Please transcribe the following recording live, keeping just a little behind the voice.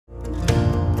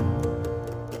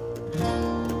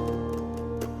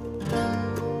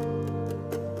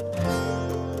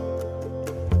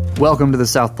Welcome to the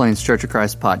South Plains Church of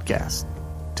Christ podcast.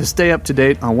 To stay up to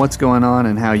date on what's going on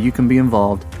and how you can be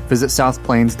involved, visit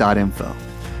southplains.info.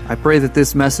 I pray that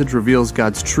this message reveals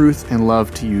God's truth and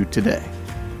love to you today.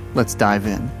 Let's dive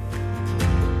in.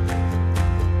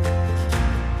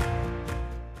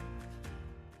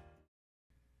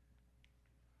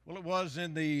 Well, it was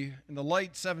in the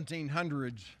late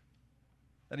 1700s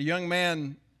that a young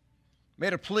man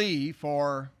made a plea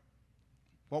for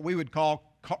what we would call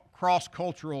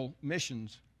cross-cultural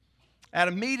missions at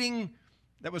a meeting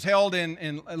that was held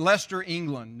in Leicester,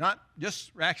 England, not just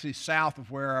actually south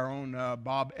of where our own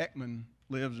Bob Eckman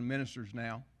lives and ministers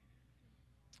now.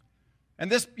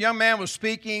 And this young man was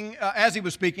speaking. As he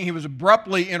was speaking, he was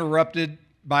abruptly interrupted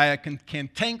by a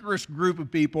cantankerous group of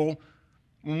people.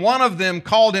 One of them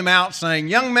called him out saying,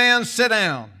 "Young man, sit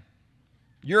down.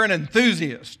 You're an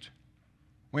enthusiast.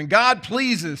 When God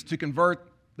pleases to convert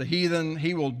the heathen,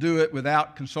 he will do it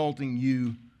without consulting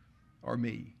you or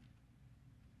me."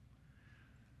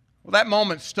 Well, that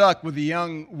moment stuck with the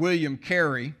young William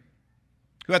Carey,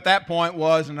 who at that point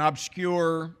was an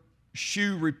obscure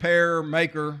shoe repair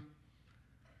maker,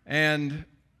 and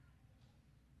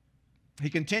he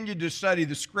continued to study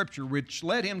the Scripture, which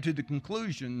led him to the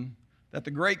conclusion that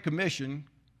the Great Commission,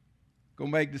 go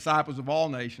make disciples of all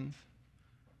nations,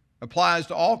 applies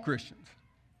to all Christians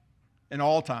in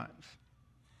all times.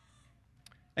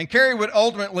 And Carey would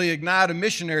ultimately ignite a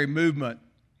missionary movement.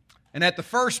 And at the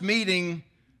first meeting,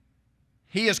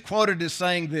 he is quoted as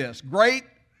saying this: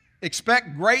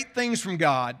 expect great things from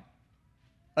God,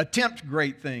 attempt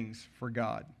great things for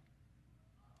God.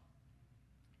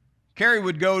 Carey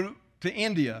would go to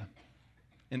India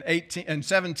in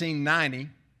 1790,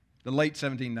 the late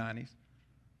 1790s,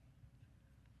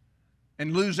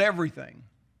 and lose everything,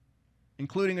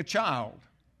 including a child.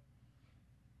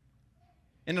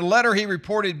 In a letter he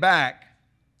reported back,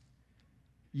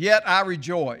 "Yet I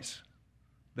rejoice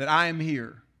that I am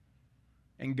here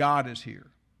and God is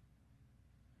here."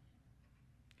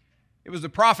 It was the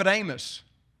prophet Amos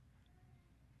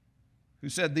who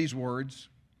said these words: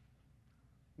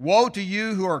 "Woe to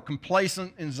you who are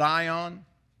complacent in Zion,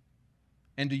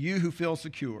 and to you who feel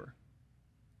secure."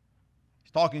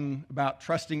 He's talking about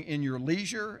trusting in your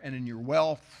leisure and in your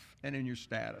wealth and in your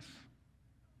status.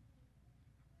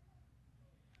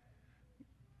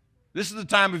 This is the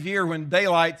time of year when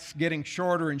daylight's getting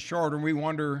shorter and shorter, and we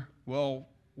wonder, well,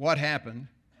 what happened?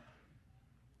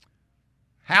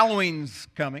 Halloween's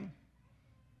coming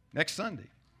next Sunday.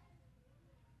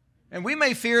 And we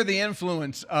may fear the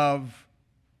influence of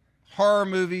horror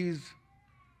movies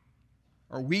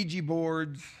or Ouija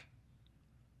boards,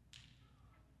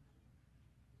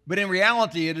 but in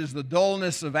reality, it is the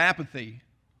dullness of apathy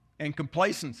and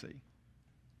complacency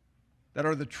that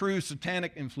are the true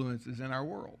satanic influences in our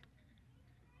world.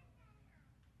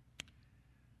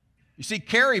 You see,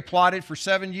 Carey plotted for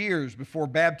 7 years before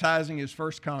baptizing his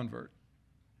first convert.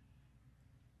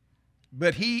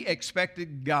 But he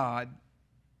expected God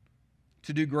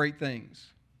to do great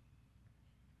things.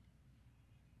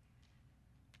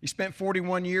 He spent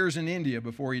 41 years in India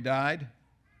before he died,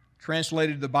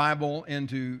 translated the Bible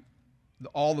into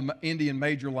all the Indian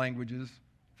major languages,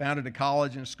 founded a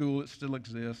college and a school that still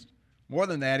exists. More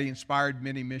than that, he inspired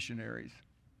many missionaries.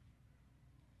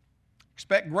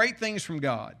 Expect great things from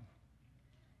God.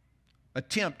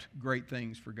 Attempt great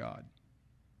things for God.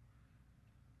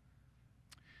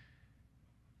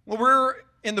 Well, we're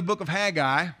in the book of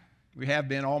Haggai. We have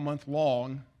been all month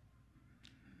long.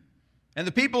 And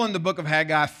the people in the book of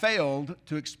Haggai failed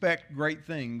to expect great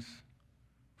things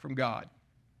from God.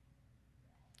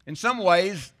 In some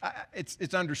ways,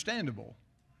 it's understandable.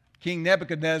 King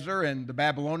Nebuchadnezzar and the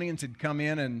Babylonians had come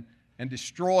in and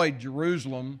destroyed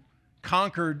Jerusalem,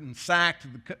 conquered and sacked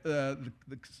the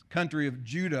country of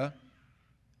Judah.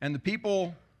 And the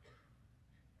people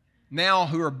now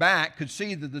who are back could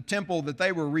see that the temple that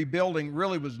they were rebuilding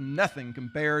really was nothing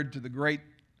compared to the great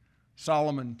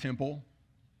Solomon temple.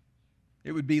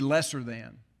 It would be lesser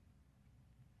than.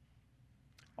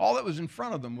 All that was in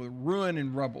front of them was ruin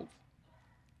and rubble.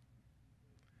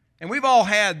 And we've all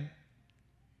had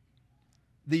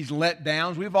these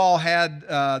letdowns. We've all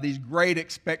had these great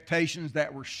expectations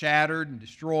that were shattered and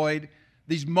destroyed.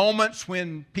 These moments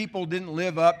when people didn't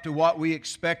live up to what we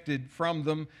expected from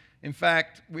them. In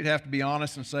fact, we'd have to be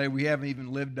honest and say we haven't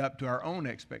even lived up to our own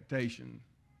expectation.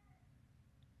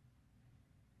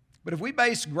 But if we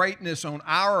base greatness on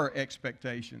our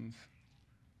expectations,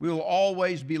 we will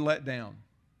always be let down.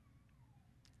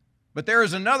 But there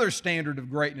is another standard of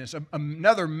greatness,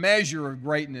 another measure of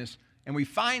greatness, and we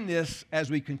find this as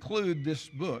we conclude this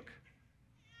book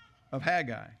of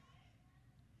Haggai.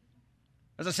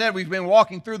 As I said, we've been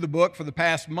walking through the book for the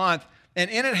past month, and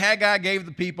in it, Haggai gave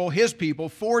the people, his people,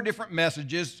 4 different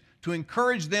messages to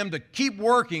encourage them to keep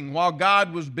working while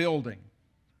God was building.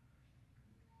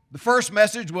 The first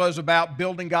message was about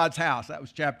building God's house. That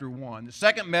was chapter 1. The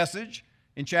second message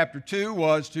in chapter 2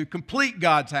 was to complete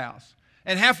God's house.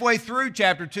 And halfway through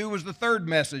chapter 2 was the third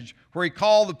message, where he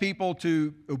called the people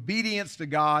to obedience to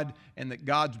God and that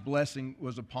God's blessing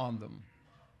was upon them.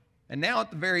 And now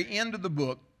at the very end of the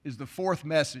book is the fourth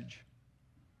message.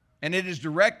 And it is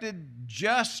directed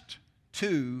just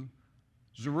to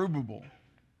Zerubbabel,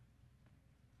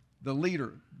 the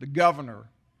leader, the governor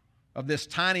of this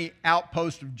tiny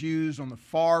outpost of Jews on the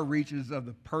far reaches of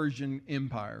the Persian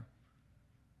Empire.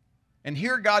 And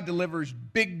here God delivers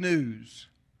big news.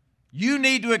 You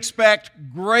need to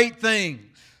expect great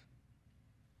things.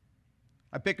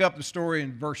 I pick up the story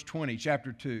in verse 20,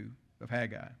 chapter 2 of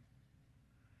Haggai.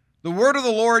 The word of the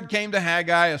Lord came to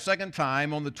Haggai a second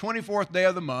time on the 24th day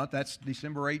of the month, that's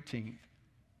December 18th.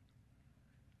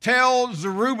 Tell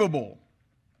Zerubbabel,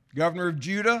 governor of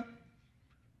Judah,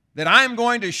 that I am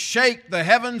going to shake the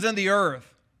heavens and the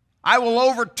earth. I will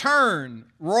overturn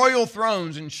royal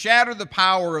thrones and shatter the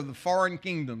power of the foreign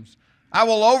kingdoms. I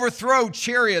will overthrow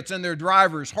chariots and their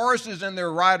drivers. Horses and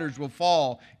their riders will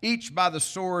fall, each by the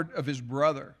sword of his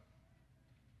brother.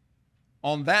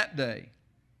 On that day,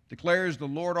 declares the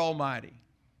Lord Almighty,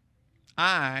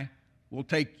 I will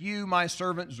take you, my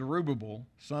servant Zerubbabel,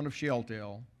 son of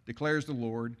Shealtiel, declares the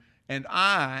Lord, and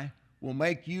I will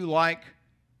make you like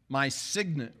my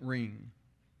signet ring,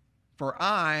 for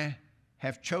I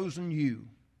have chosen you,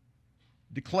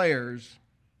 declares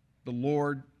the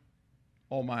Lord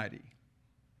Almighty.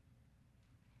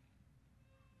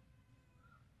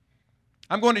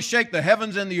 I'm going to shake the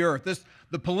heavens and the earth.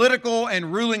 The political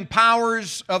and ruling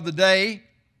powers of the day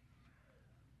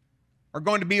are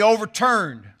going to be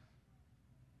overturned.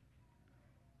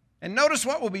 And notice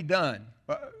what will be done,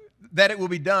 that it will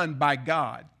be done by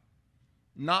God,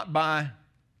 not by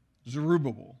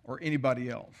Zerubbabel or anybody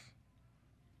else.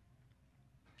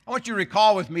 I want you to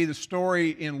recall with me the story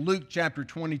in Luke chapter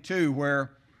 22,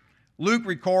 where Luke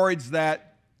records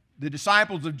that the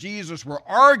disciples of Jesus were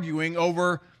arguing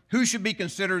over who should be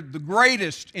considered the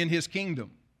greatest in his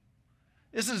kingdom.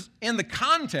 This is in the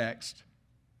context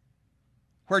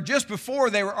where just before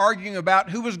they were arguing about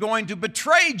who was going to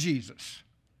betray Jesus.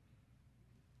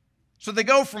 So they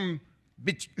go from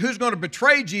who's going to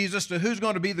betray Jesus to who's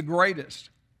going to be the greatest.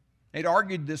 They'd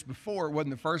argued this before. It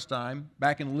wasn't the first time.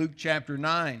 Back in Luke chapter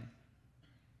 9,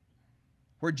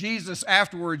 where Jesus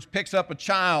afterwards picks up a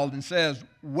child and says,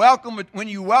 when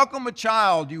you welcome a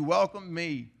child, you welcome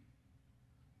me.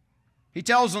 He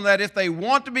tells them that if they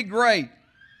want to be great,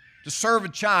 to serve a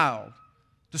child,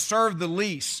 to serve the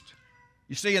least.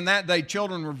 You see, in that day,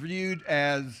 children were viewed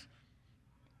as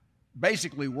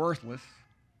basically worthless.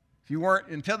 If you weren't,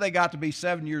 until they got to be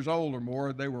 7 years old or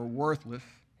more, they were worthless.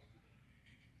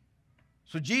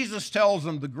 So Jesus tells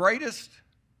them the greatest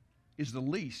is the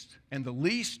least, and the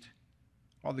least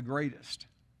are the greatest.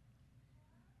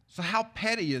 So how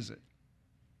petty is it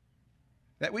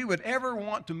that we would ever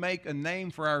want to make a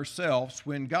name for ourselves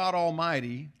when God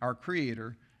Almighty, our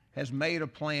Creator, has made a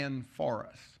plan for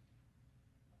us?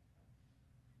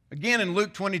 Again, in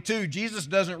Luke 22, Jesus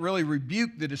doesn't really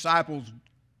rebuke the disciples'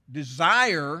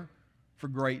 desire for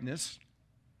greatness,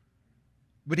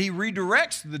 but he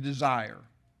redirects the desire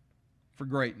for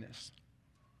greatness.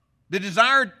 The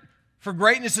desire for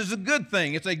greatness is a good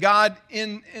thing. It's a God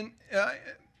thing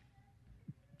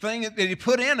that he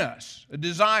put in us, a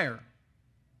desire,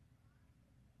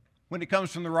 when it comes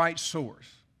from the right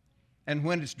source and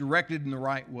when it's directed in the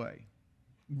right way.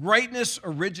 Greatness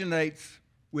originates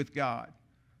with God.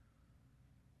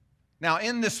 Now,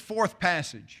 in this fourth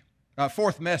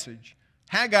message,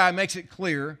 Haggai makes it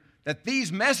clear that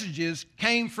these messages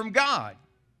came from God.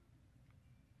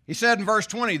 He said in verse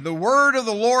 20, the word of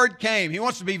the Lord came. He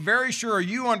wants to be very sure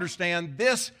you understand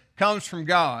this comes from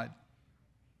God.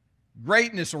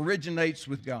 Greatness originates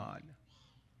with God.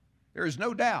 There is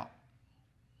no doubt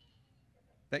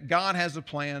that God has a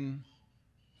plan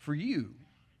for you.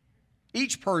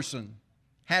 Each person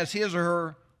has his or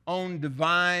her own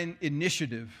divine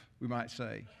initiative, we might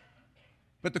say.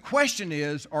 But the question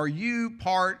is, are you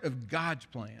part of God's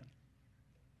plan?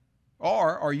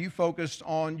 Or are you focused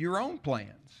on your own plans?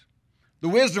 The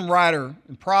wisdom writer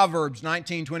in Proverbs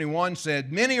 19:21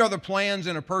 said, many are the plans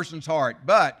in a person's heart,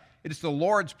 but it is the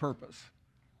Lord's purpose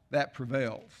that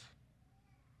prevails.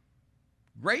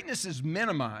 Greatness is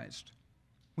minimized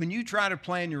when you try to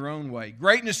plan your own way.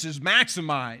 Greatness is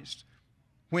maximized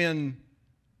when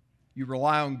you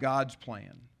rely on God's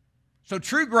plan. So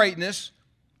true greatness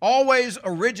always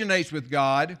originates with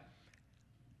God,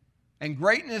 and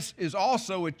greatness is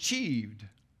also achieved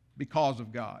because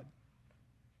of God.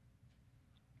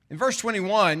 In verse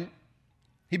 21,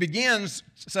 he begins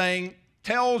saying,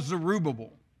 "Tell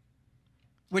Zerubbabel,"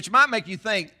 which might make you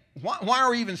think, why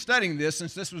are we even studying this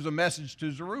since this was a message to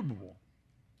Zerubbabel?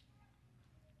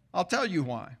 I'll tell you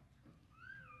why.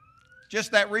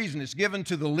 Just that reason. It's given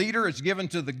to the leader, it's given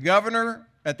to the governor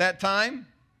at that time.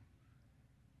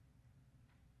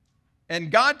 And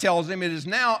God tells him it is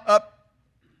now up.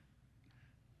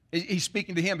 He's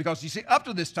speaking to him because, you see, up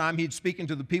to this time, he'd spoken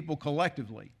to the people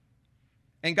collectively.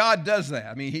 And God does that.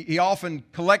 I mean, he often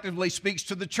collectively speaks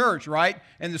to the church, right?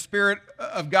 And the Spirit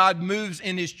of God moves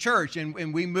in His church,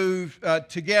 and we move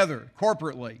together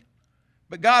corporately.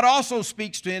 But God also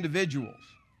speaks to individuals.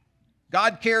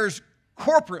 God cares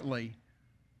corporately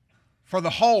for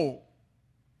the whole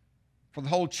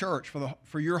church,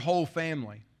 for your whole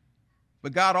family.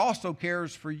 But God also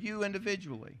cares for you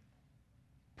individually,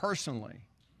 personally.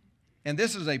 And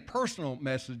this is a personal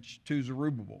message to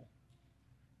Zerubbabel.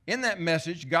 In that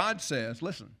message, God says,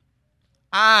 listen,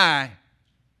 I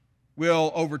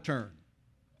will overturn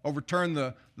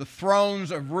the thrones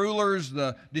of rulers,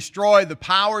 destroy the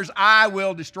powers. I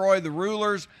will destroy the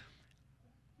rulers.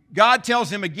 God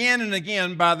tells him again and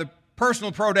again by the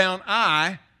personal pronoun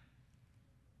I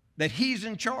that He's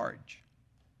in charge.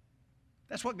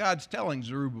 That's what God's telling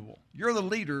Zerubbabel. You're the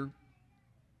leader,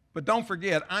 but don't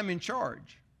forget, I'm in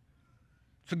charge.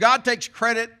 So God takes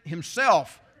credit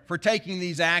Himself for taking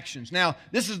these actions. Now,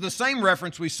 this is the same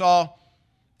reference we saw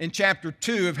in chapter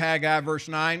 2 of Haggai, verse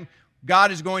 9.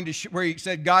 Where He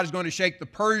said God is going to shake the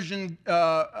Persian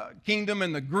kingdom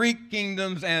and the Greek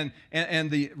kingdoms and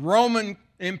the Roman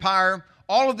Empire,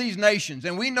 all of these nations.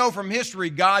 And we know from history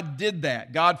God did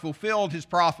that. God fulfilled His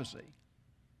prophecy.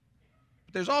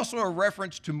 But there's also a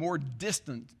reference to more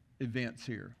distant events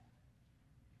here.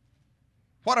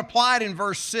 What applied in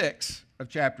verse 6 of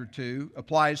chapter 2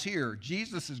 applies here.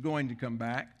 Jesus is going to come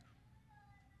back.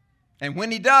 And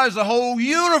when He does, the whole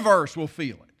universe will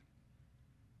feel it.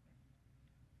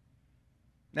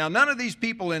 Now, none of these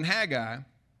people in Haggai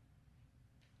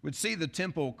would see the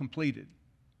temple completed.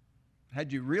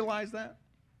 Had you realized that?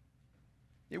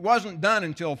 It wasn't done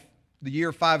until the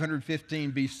year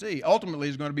 515 BC. Ultimately,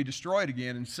 it's going to be destroyed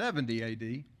again in 70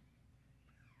 AD.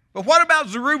 But what about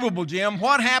Zerubbabel, Jim?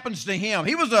 What happens to him?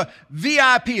 He was a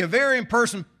VIP, a very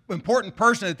important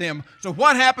person at them. So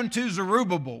what happened to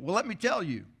Zerubbabel? Well, let me tell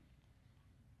you.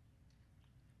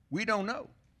 We don't know.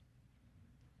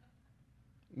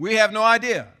 We have no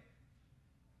idea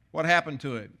what happened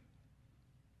to him.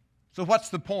 So what's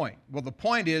the point? Well, the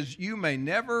point is you may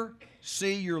never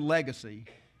see your legacy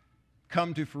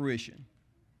come to fruition.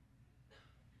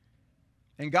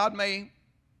 And God may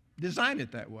design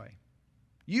it that way.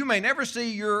 You may never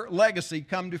see your legacy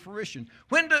come to fruition.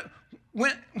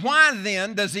 Why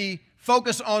then does He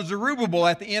focus on Zerubbabel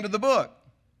at the end of the book?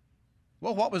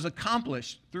 Well, what was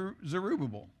accomplished through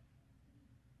Zerubbabel?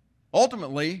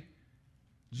 Ultimately,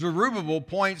 Zerubbabel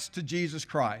points to Jesus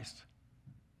Christ.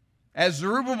 As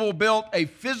Zerubbabel built a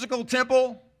physical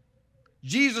temple,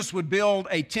 Jesus would build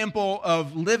a temple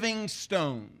of living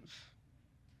stones.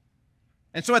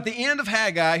 And so at the end of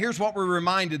Haggai, here's what we're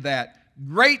reminded, that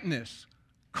greatness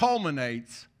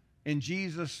culminates in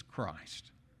Jesus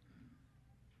Christ.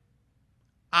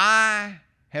 I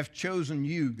have chosen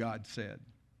you, God said.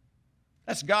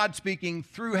 That's God speaking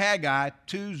through Haggai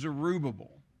to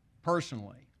Zerubbabel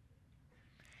personally.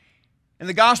 In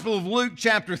the Gospel of Luke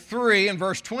chapter 3 and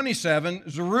verse 27,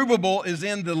 Zerubbabel is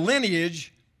in the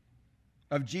lineage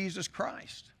of Jesus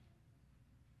Christ.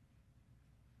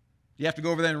 You have to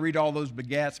go over there and read all those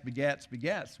begats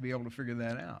to be able to figure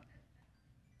that out.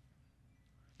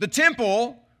 The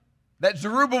temple that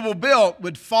Zerubbabel built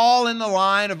would fall in the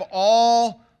line of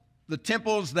all the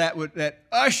temples that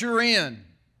usher in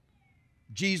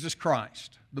Jesus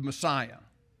Christ, the Messiah.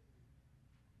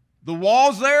 The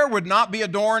walls there would not be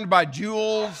adorned by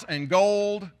jewels and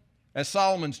gold, as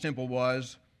Solomon's temple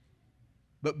was,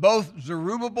 but both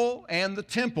Zerubbabel and the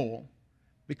temple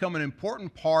become an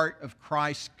important part of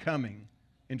Christ's coming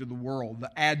into the world,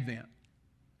 the Advent,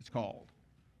 it's called,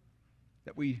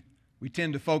 that we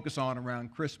tend to focus on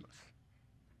around Christmas.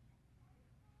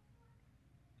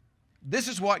 This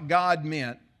is what God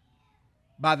meant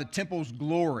by the temple's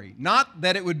glory. Not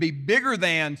that it would be bigger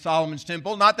than Solomon's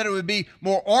temple, not that it would be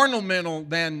more ornamental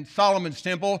than Solomon's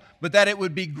temple, but that it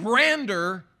would be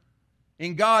grander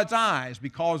in God's eyes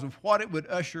because of what it would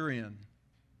usher in.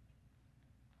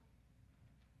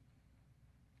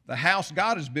 The house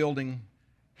God is building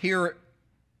here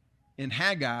in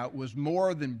Haggai was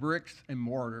more than bricks and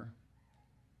mortar.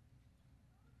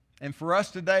 And for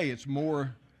us today,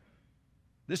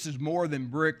 this is more than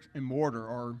brick and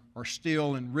mortar or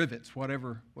steel and rivets,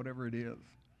 whatever it is.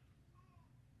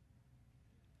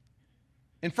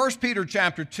 In 1 Peter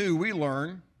chapter 2, we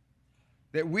learn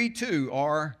that we too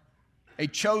are a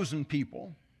chosen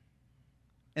people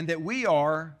and that we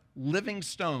are living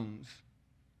stones.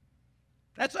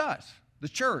 That's us, the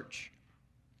church.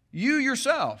 You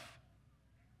yourself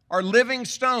are living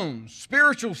stones,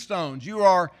 spiritual stones. You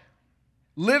are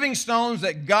living stones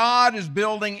that God is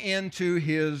building into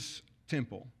His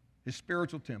temple, His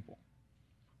spiritual temple.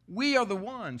 We are the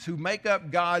ones who make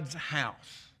up God's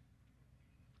house.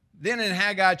 Then in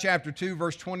Haggai chapter 2,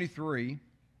 verse 23,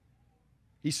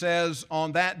 he says,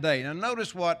 on that day. Now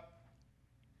notice what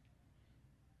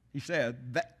he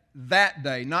said. That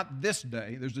day, not this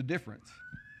day. There's a difference.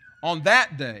 On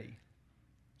that day,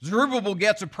 Zerubbabel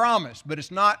gets a promise, but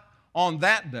it's not on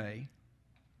that day.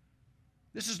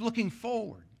 This is looking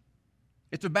forward.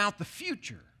 It's about the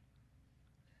future.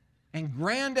 And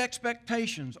grand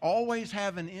expectations always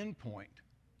have an end point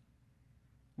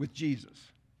with Jesus.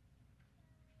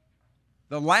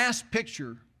 The last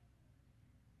picture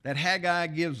that Haggai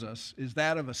gives us is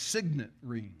that of a signet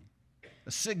ring,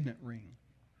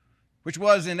 which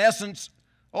was in essence,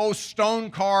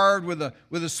 stone carved with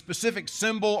a specific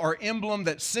symbol or emblem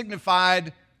that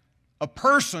signified a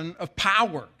person of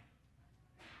power,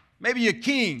 maybe a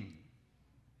king.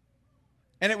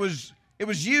 And it was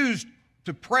used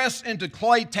to press into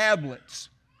clay tablets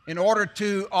in order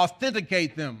to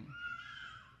authenticate them.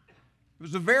 It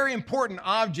was a very important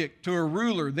object to a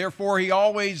ruler. Therefore, he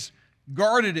always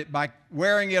guarded it by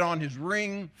wearing it on his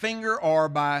ring finger or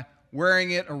by wearing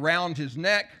it around his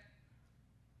neck.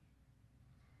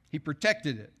 He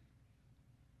protected it.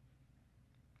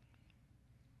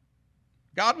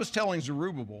 God was telling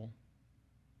Zerubbabel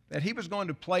that he was going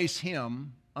to place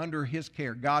him under his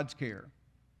care, God's care.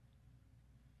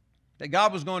 That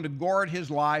God was going to guard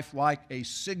his life like a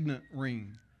signet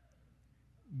ring.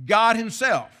 God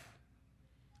himself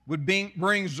would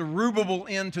bring Zerubbabel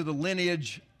into the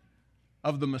lineage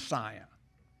of the Messiah.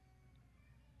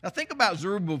 Now think about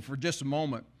Zerubbabel for just a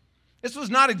moment. This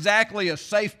was not exactly a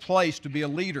safe place to be a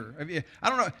leader. I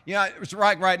don't know, it's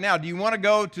right now. Do you want to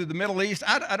go to the Middle East?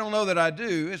 I don't know that I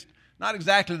do. It's not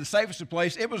exactly the safest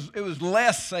place. It was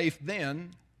less safe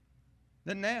then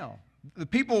than now. The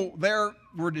people there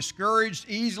were discouraged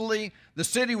easily. The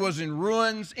city was in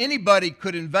ruins. Anybody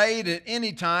could invade at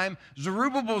any time.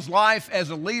 Zerubbabel's life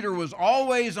as a leader was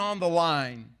always on the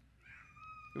line.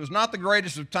 It was not the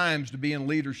greatest of times to be in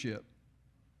leadership.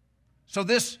 So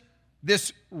this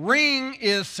ring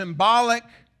is symbolic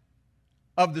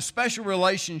of the special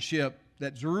relationship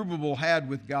that Zerubbabel had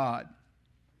with God.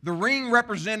 The ring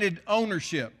represented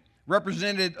ownership,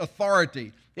 represented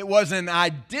authority. It was an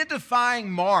identifying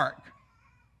mark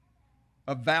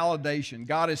of validation.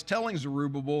 God is telling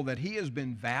Zerubbabel that he has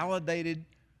been validated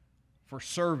for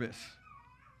service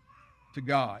to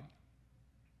God.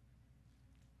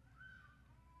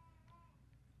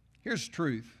 Here's the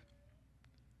truth.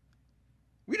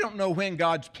 We don't know when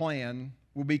God's plan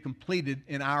will be completed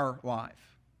in our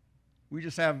life. We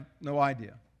just have no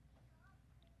idea.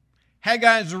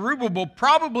 Haggai and Zerubbabel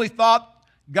probably thought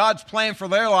God's plan for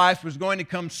their life was going to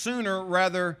come sooner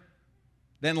rather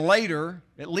than later,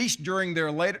 at least during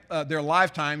their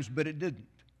lifetimes, but it didn't.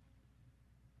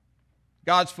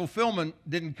 God's fulfillment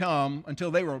didn't come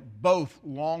until they were both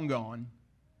long gone.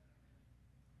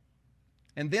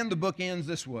 And then the book ends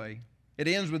this way. It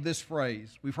ends with this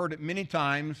phrase. We've heard it many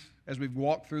times as we've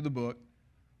walked through the book.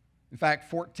 In fact,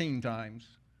 14 times.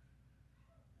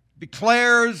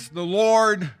 Declares the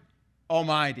Lord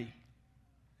Almighty.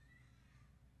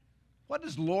 What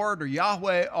does Lord or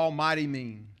Yahweh Almighty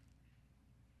mean?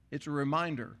 It's a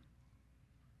reminder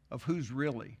of who's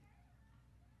really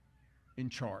in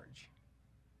charge.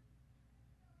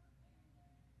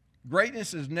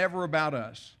 Greatness is never about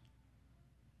us.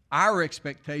 Our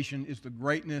expectation is the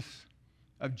greatness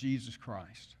of Jesus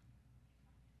Christ,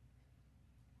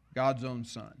 God's own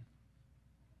Son,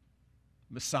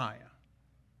 Messiah,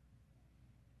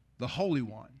 the Holy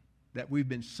One that we've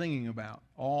been singing about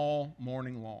all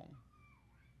morning long.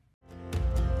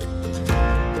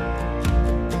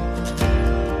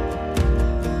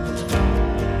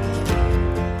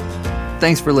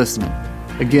 Thanks for listening.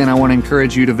 Again, I want to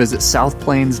encourage you to visit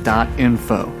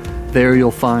southplains.info. There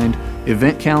you'll find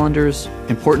event calendars,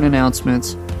 important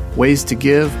announcements, ways to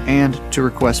give, and to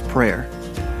request prayer.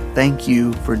 Thank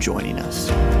you for joining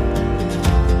us.